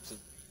large map. So,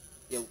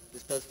 you know,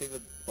 this does favor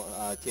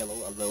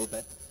TLO a little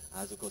bit,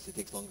 as of course it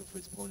takes longer for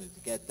his opponent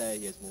to get there.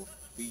 He has more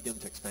freedom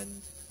to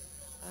expend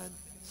and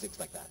things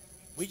like that.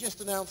 We just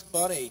announced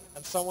Bunny,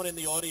 and someone in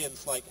the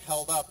audience like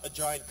held up a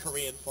giant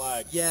Korean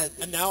flag. Yeah.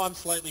 And now I'm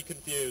slightly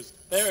confused.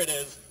 There it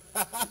is.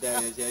 There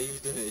it is, yeah, he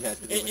was doing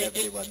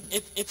it, yeah.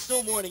 It's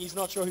still morning, he's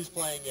not sure who's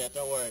playing yet,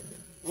 don't worry.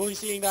 We'll be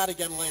seeing that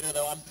again later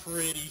though, I'm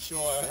pretty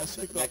sure. That's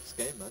the next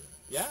game, man.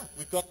 Yeah,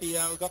 we've got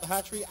the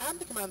hatchery and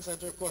the command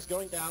center, of course,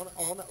 going down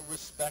on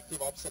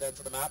respective opposite ends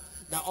of the map.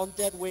 Now on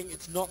Dead Wing,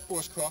 it's not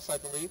forced cross, I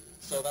believe,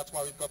 so that's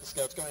why we've got the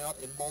scouts going out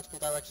in multiple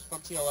directions from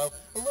TLO.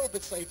 A little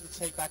bit safer to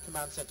take that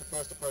command center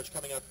first approach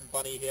coming out from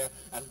Bunny here.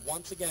 And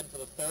once again, for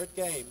the third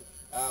game,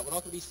 we're not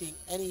going to be seeing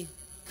any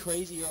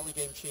crazy early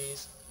game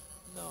cheese.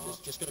 No.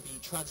 Just going to be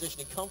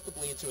transitioning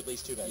comfortably into at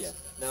least 2 days. Yeah.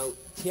 Now,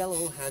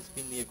 TLO has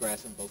been the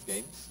aggressor in both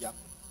games. Yeah.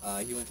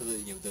 He went for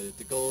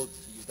the gold,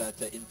 used that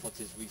to input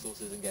his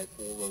resources and get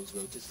all those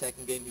roaches.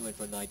 Second game, he went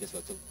for a Nidus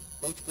roach. So,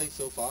 roach plays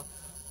so far. Do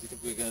you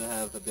think we're going to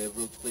have a bit of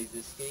roach plays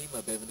this game,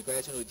 a bit of an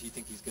aggression, or do you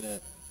think he's going to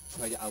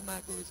try to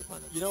out-macro his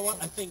opponent? You know what?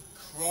 I think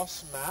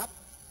cross-map,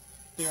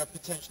 there are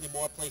potentially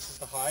more places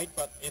to hide,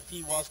 but if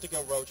he was to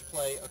go roach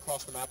play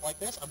across the map like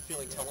this, I'm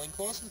feeling tunneling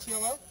claws in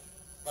TLO.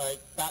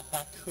 Like,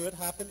 that could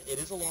happen. It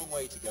is a long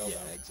way to go, yeah,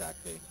 though.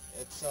 exactly.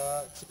 It's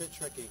a bit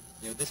tricky.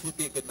 You know, this would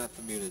be a good map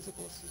for mutas, of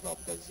course, as well,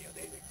 because, you know,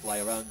 they fly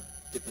around,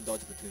 dip and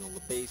dodge between all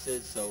the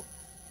bases, so...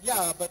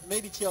 Yeah, but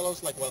maybe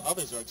TLO's like, well,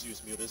 other Zergs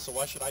use mutas, so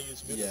why should I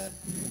use mutas? Yeah.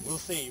 We'll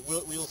see.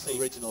 We'll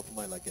see. Original for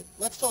my liking.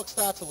 Let's talk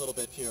stats a little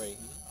bit, Fury.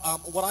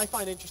 What I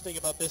find interesting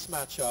about this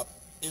matchup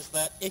is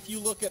that if you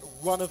look at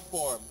run of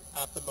form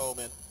at the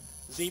moment,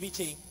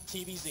 ZVT,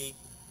 TVZ,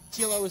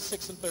 TLO is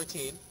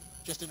 6-13,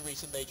 just in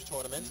recent major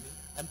tournaments,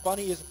 and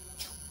Bunny is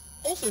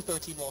also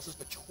 13 losses,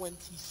 but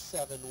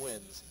 27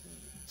 wins.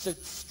 So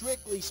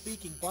strictly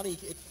speaking, Bunny,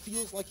 it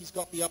feels like he's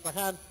got the upper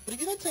hand. But if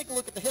you then take a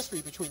look at the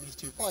history between these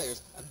two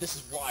players, and this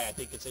is why I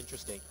think it's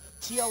interesting,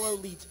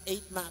 TLO leads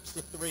 8 maps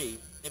to 3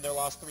 in their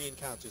last 3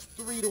 encounters.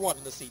 3-1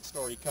 in the Seat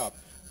Story Cup,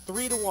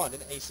 3-1 in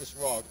Asus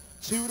ROG,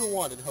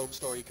 2-1 in Home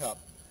Story Cup.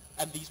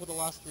 And these were the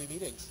last 3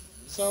 meetings.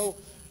 So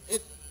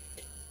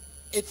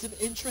it's an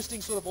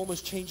interesting sort of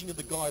almost changing of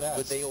the guard as.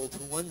 Were they all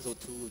 2-1s or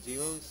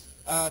 2-0s?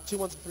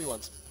 2-1s and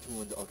 3-1s.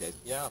 2-1, okay.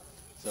 Yeah.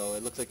 So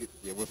it looks like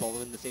we're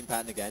following the same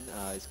pattern again.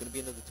 It's going to be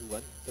another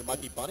 2-1. There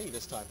might be Bunny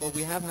this time. Well,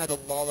 we have had a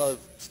lot of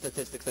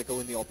statistics that go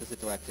in the opposite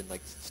direction,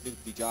 like Snoop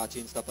Vijachi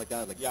and stuff like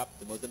that, like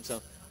the Muslim.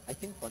 So I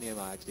think Bunny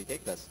might actually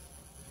take this.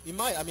 He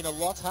might. I mean, a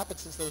lot's happened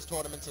since those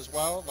tournaments as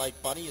well. Like,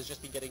 Bunny has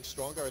just been getting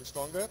stronger and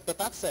stronger. But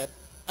that said,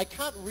 I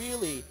can't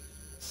really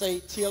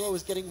say TLO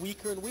is getting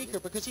weaker and weaker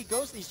because he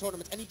goes to these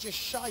tournaments and he just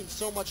shines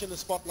so much in the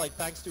spotlight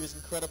thanks to his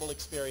incredible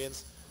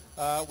experience.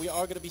 We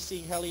are going to be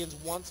seeing Hellions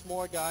once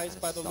more, guys,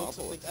 by the looks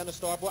of things, and a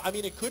Starboard. I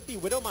mean, it could be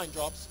Widowmine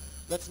drops.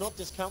 Let's not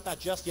discount that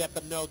just yet,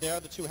 but no, there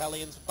are the 2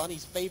 Hellions.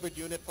 Bunny's favorite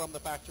unit from the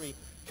factory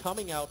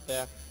coming out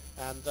there.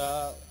 And,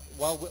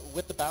 well,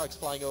 with the barracks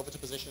flying over to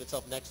position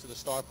itself next to the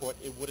starport,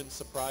 it wouldn't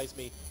surprise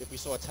me if we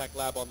saw a tech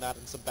lab on that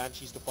and some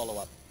Banshees to follow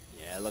up.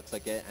 Yeah, it looks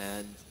like it,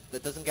 and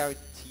that doesn't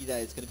guarantee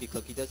that it's going to be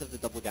Cook. He does have the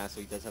double gas,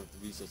 so he does have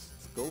the resources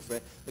to go for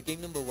it. But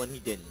game number 1, he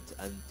didn't,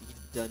 and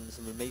he'd done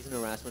some amazing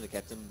harassment that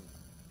kept him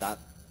that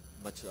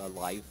much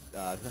alive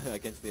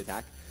against the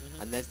attack.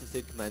 And there's the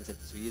 3rd command center,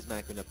 so he is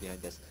macroing up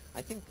behind this.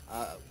 I think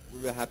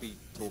we were happy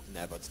talking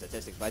there about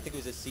statistics, but I think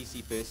it was a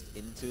CC first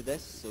into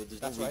this, so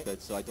there's no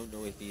rebirth, so I don't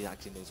know if he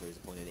actually knows where his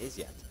opponent is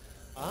yet.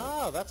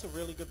 That's a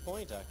really good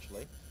point,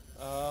 actually.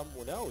 Well,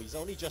 no, he's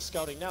only just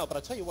scouting now, but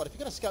I tell you what, if you're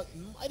going to scout,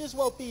 might as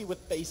well be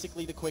with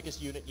basically the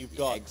quickest unit you've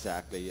got. Yeah,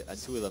 exactly, and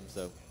 2 of them,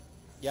 so.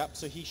 Yep,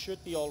 so he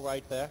should be all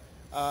right there.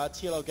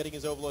 TLO getting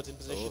his overlords in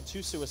position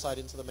to suicide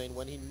into the main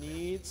when he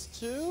needs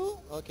to.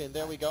 Okay, and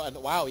there we go. And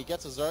wow, he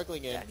gets a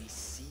Zergling in. And he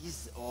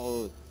sees,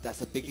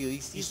 that's a big deal. He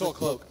saw a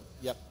cloak.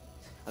 Yep.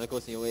 And of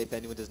course, you know, if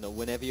anyone doesn't know,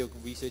 whenever you're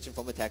researching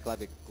from a tech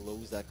lab, it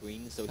glows that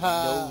green, so he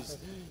knows.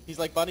 He's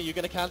like, Bunny, you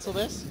going to cancel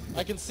this?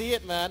 I can see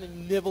it,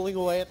 man, nibbling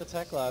away at the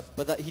tech lab.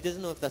 But he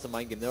doesn't know if that's a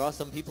mind game. There are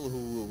some people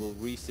who will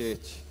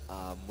research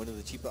one of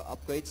the cheaper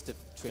upgrades to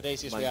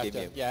trick mind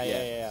game.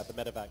 Yeah, the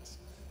medevacs.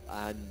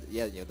 And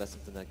yeah, you know, that's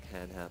something that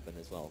can happen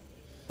as well.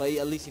 But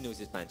at least he knows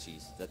his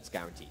Banshees. That's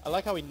guaranteed. I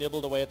like how he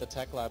nibbled away at the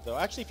tech lab, though.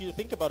 Actually, if you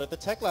think about it, the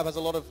tech lab has a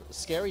lot of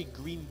scary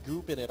green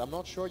goop in it. I'm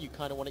not sure you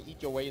kind of want to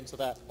eat your way into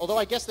that. Although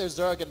I guess they're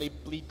Zerg and they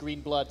bleed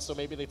green blood, so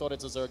maybe they thought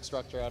it's a Zerg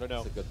structure. I don't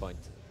know. That's a good point.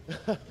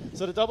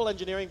 So the double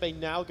engineering bay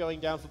now going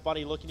down for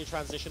Bunny, looking to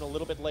transition a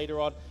little bit later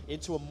on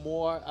into a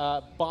more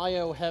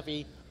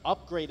bio-heavy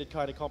upgraded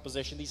kind of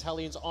composition. These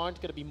Hellions aren't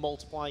going to be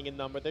multiplying in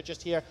number. They're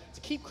just here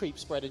to keep creep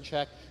spread in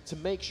check, to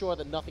make sure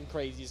that nothing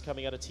crazy is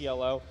coming out of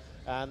TLO.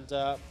 And,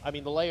 I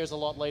mean, the layer's a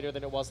lot later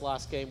than it was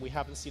last game. We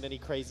haven't seen any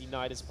crazy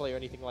Nidus play or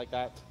anything like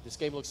that. This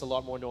game looks a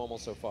lot more normal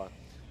so far.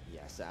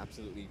 Yes,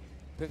 absolutely.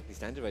 Perfectly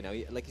standard right now.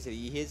 Like you said,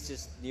 he is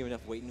just near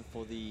enough waiting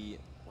for the...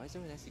 Why is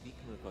there an SCV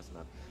coming across the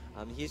map?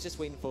 He's just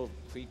waiting for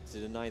Creep to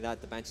deny that.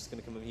 The Banshee's going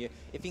to come in here.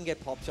 If he can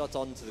get pop shots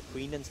onto the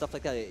Queen and stuff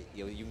like that,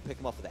 you know, you can pick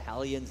him off with the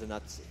Hellions, and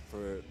that's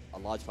for a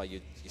large part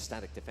your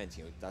static defense.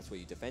 You know, that's what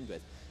you defend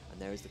with.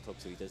 And there is the Cloak,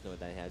 so he does know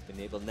that he has been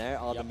able. And there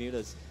are the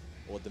Mutas,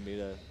 or the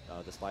Muta,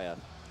 the Spire.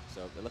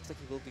 So it looks like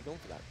he will be going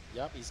for that.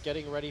 Yep, he's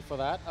getting ready for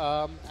that.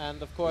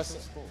 And of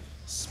course,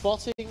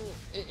 spotting,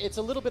 it's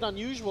a little bit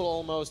unusual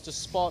almost to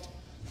spot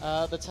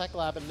the Tech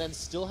Lab and then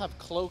still have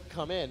Cloak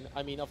come in.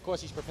 I mean, of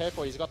course, he's prepared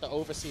for it. He's got the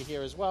Overseer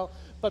here as well.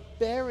 But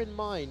bear in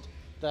mind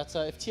that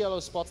if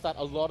TLO spots that,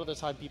 a lot of the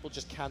time people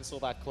just cancel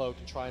that Cloak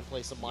and try and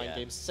play some mind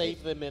games,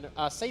 save them in,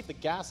 save the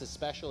gas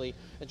especially,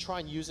 and try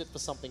and use it for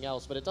something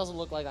else. But it doesn't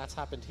look like that's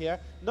happened here.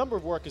 Number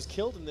of workers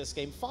killed in this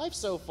game, 5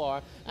 so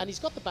far, and he's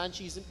got the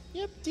Banshees in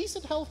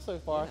decent health so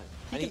far.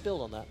 He can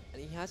build on that.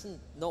 And he hasn't,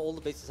 not all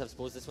the bases have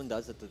supposed, this one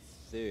does at the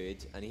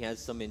 3rd, and he has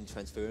some in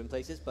transferring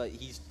places, but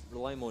he's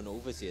relying more on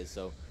Overseers,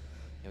 so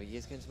you know, he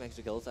is getting some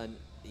extra kills, and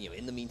you know,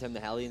 in the meantime, the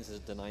Hellions is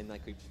denying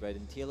that creep spread,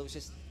 and TLO's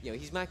just, you know,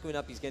 he's macroing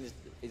up, he's getting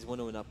his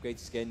 101 upgrade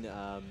skin,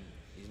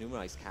 he's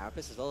numerized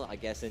Carapace as well, I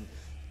guess, and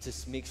to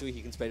make sure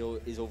he can spread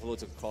his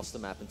overloads across the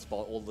map and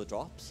spot all the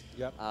drops,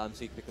 so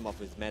he can pick them off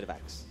with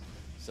Medivacs.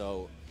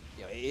 So,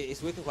 you know,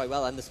 it's working quite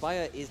well, and the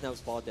Spire is now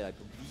spotted. I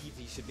believe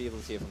he should be able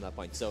to see it from that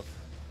point. So,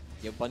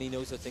 you know, Bunny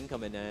knows what's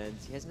incoming, and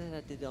he hasn't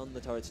had it on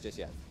the turrets just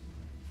yet.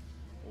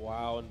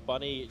 Wow, and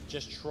Bunny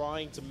just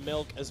trying to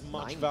milk as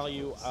much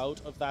value out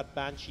of that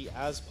Banshee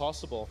as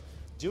possible.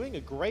 Doing a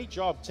great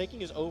job, taking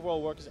his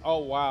overall work. Oh,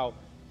 wow.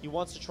 He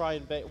wants to try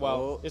and bait.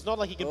 Well, it's not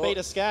like he can bait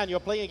a scan. You're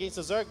playing against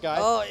a Zerg guy.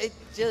 Oh, it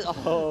just.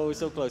 Oh,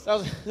 so close.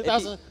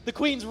 The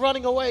Queen's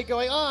running away,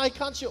 going, oh, I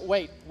can't shoot.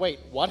 Wait,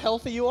 what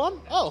health are you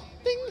on? Oh,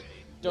 ding.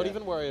 Don't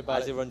even worry about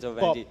it. As it runs over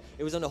Andy.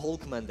 It was on a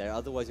hold command there.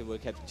 Otherwise, it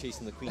would have kept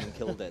chasing the Queen and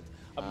killed it.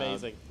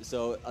 Amazing.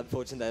 So,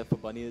 unfortunate for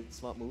Bunny,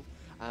 smart move.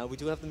 We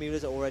do have the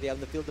Mutas already out in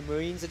the field. The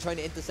Marines are trying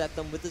to intercept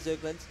them with the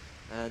Zerglings,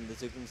 and the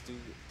Zerglings do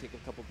take a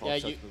couple pop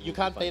shots. Yeah, you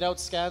can't bait out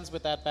scans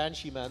with that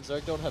Banshee, man.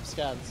 Zerg don't have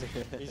scans.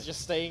 He's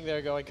just staying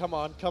there going, come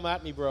on, come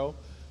at me, bro.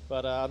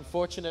 But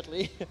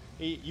unfortunately,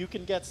 you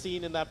can get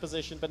seen in that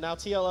position. But now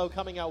TLO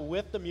coming out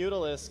with the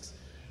Mutalisks,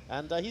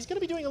 and he's going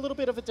to be doing a little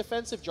bit of a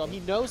defensive job.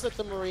 He knows that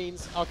the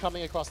Marines are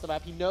coming across the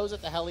map. He knows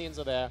that the Hellions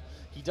are there.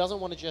 He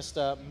doesn't want to just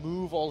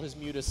move all his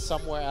Mutas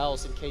somewhere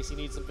else in case he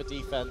needs them for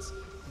defense.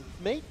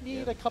 May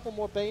need a couple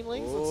more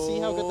Banelings. Let's see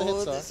how good the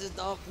hits are. This is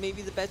not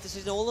maybe the best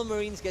decision. All the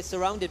Marines get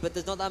surrounded, but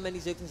there's not that many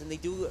Zerglings, and they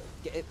do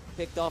get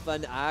picked off.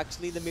 And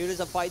actually, the Mutas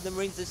are fighting the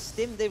Marines.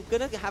 They're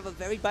going to have a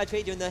very bad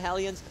trade here, and the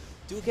Hellions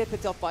do get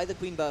picked off by the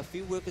Queen, but a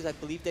few workers, I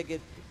believe, did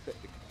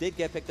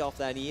get picked off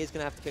there, and he is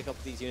going to have to pick up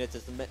these units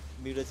as the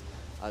Mutas.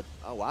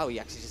 Oh, wow, he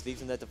actually just leaves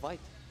them there to fight.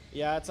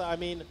 Yeah, I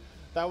mean,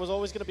 that was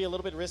always going to be a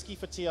little bit risky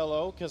for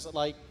TLO, because,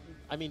 like,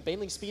 I mean,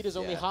 Baneling speed is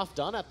only half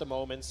done at the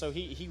moment, so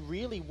he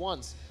really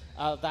wants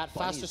that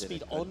faster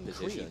speed on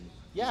creep.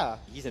 Yeah.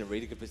 He's in a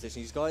really good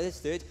position. He's got his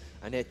 3rd,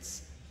 and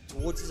it's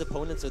towards his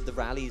opponent, so the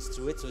rally is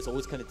through it, so it's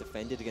always kind of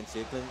defended against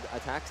Zergling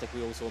attacks, like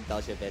we also in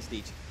Belgium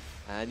Vestige.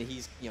 And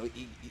he's, you know,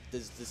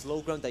 there's this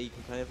low ground that he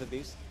can kind of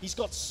abuse. He's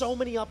got so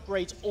many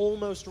upgrades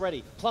almost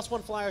ready.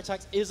 +1 flyer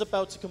attacks is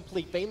about to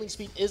complete. Baneling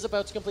speed is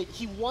about to complete.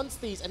 He wants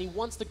these, and he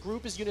wants to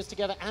group his units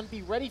together and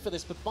be ready for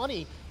this, but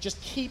Bunny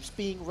just keeps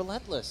being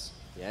relentless.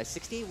 Yeah,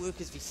 68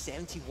 workers v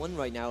 71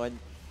 right now, and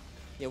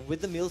you know,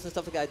 with the meals and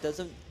stuff like that, it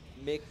doesn't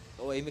make,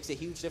 it makes a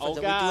huge difference.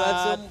 Oh, and we do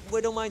have some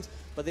Widow Mines,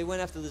 but they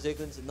went after the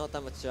Zerglings, not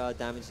that much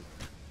damage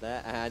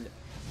there, and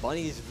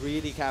Bunny's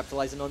really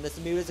capitalizing on this.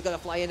 The Mutas are going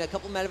to fly in. A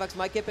couple of Medivacs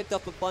might get picked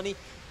up, but Bunny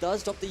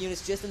does drop the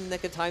units just in the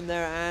nick of time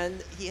there,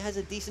 and he has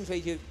a decent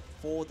trade here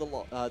for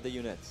the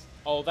units.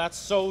 Oh, that's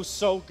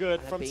so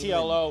good from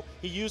TLO.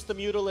 He used the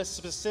Mutalist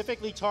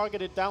specifically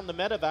targeted down the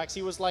Medivacs.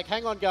 He was like,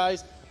 hang on,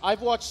 guys.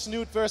 I've watched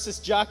Snoot versus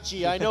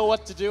Jakji. I know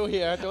what to do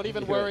here. Don't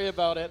even worry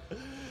about it.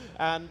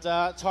 And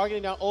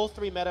targeting down all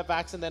 3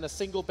 Medivacs, and then a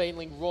single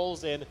Baneling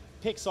rolls in,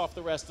 picks off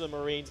the rest of the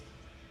Marines.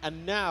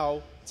 And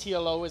now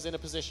TLO is in a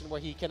position where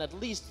he can, at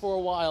least for a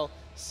while,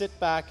 sit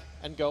back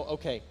and go,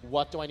 okay,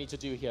 what do I need to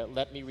do here?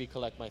 Let me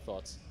recollect my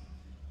thoughts.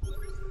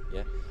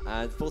 Yeah,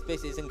 and 4th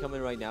base is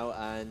incoming right now,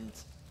 and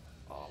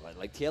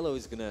like TLO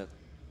is gonna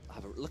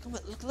have a look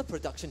at the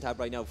production tab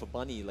right now for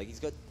Bunny. Like he's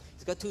got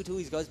 2-2,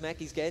 he's got his mech,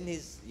 he's getting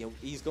his, you know,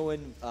 he's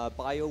going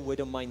Bio,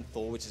 Widow Mine,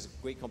 Thor, which is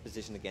a great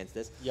composition against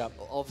this. Yeah.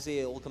 Obviously,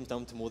 it all comes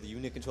down to more the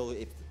unit control.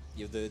 If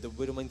you know, the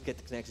Widow Mines get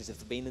the connections, if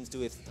the Banelings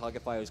do, if the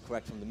target fire is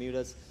correct from the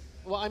Mutas.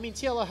 Well, I mean,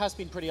 TLO has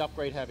been pretty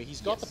upgrade heavy.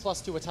 He's got the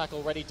 +2 attack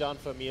already done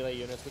for melee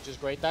units, which is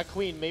great. That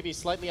Queen maybe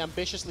slightly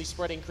ambitiously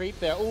spreading creep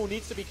there. Oh,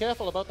 needs to be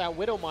careful about that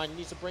Widow Mine. He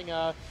needs to bring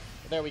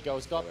there we go.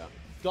 He's got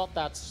got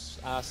that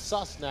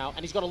sus now, and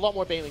he's got a lot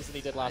more Banelings than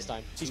he did last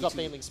time. He's got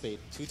Baneling speed.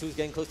 2-2's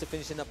getting close to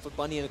finishing up for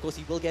Bunny, and of course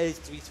he will get his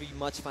 3-3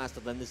 much faster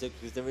than the Zook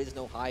because there is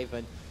no Hive.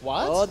 And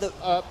what? Oh, the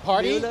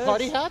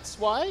party hats?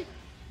 Why?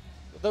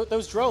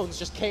 Those drones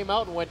just came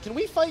out and went, can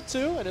we fight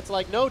too? And it's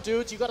like, no,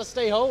 dudes, you got to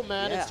stay home,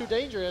 man. It's too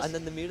dangerous. And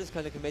then the Mula's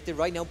kind of committed.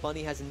 Right now,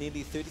 Bunny has a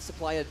nearly 30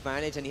 supply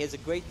advantage, and he has a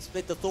great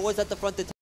split. The Thor's at the front.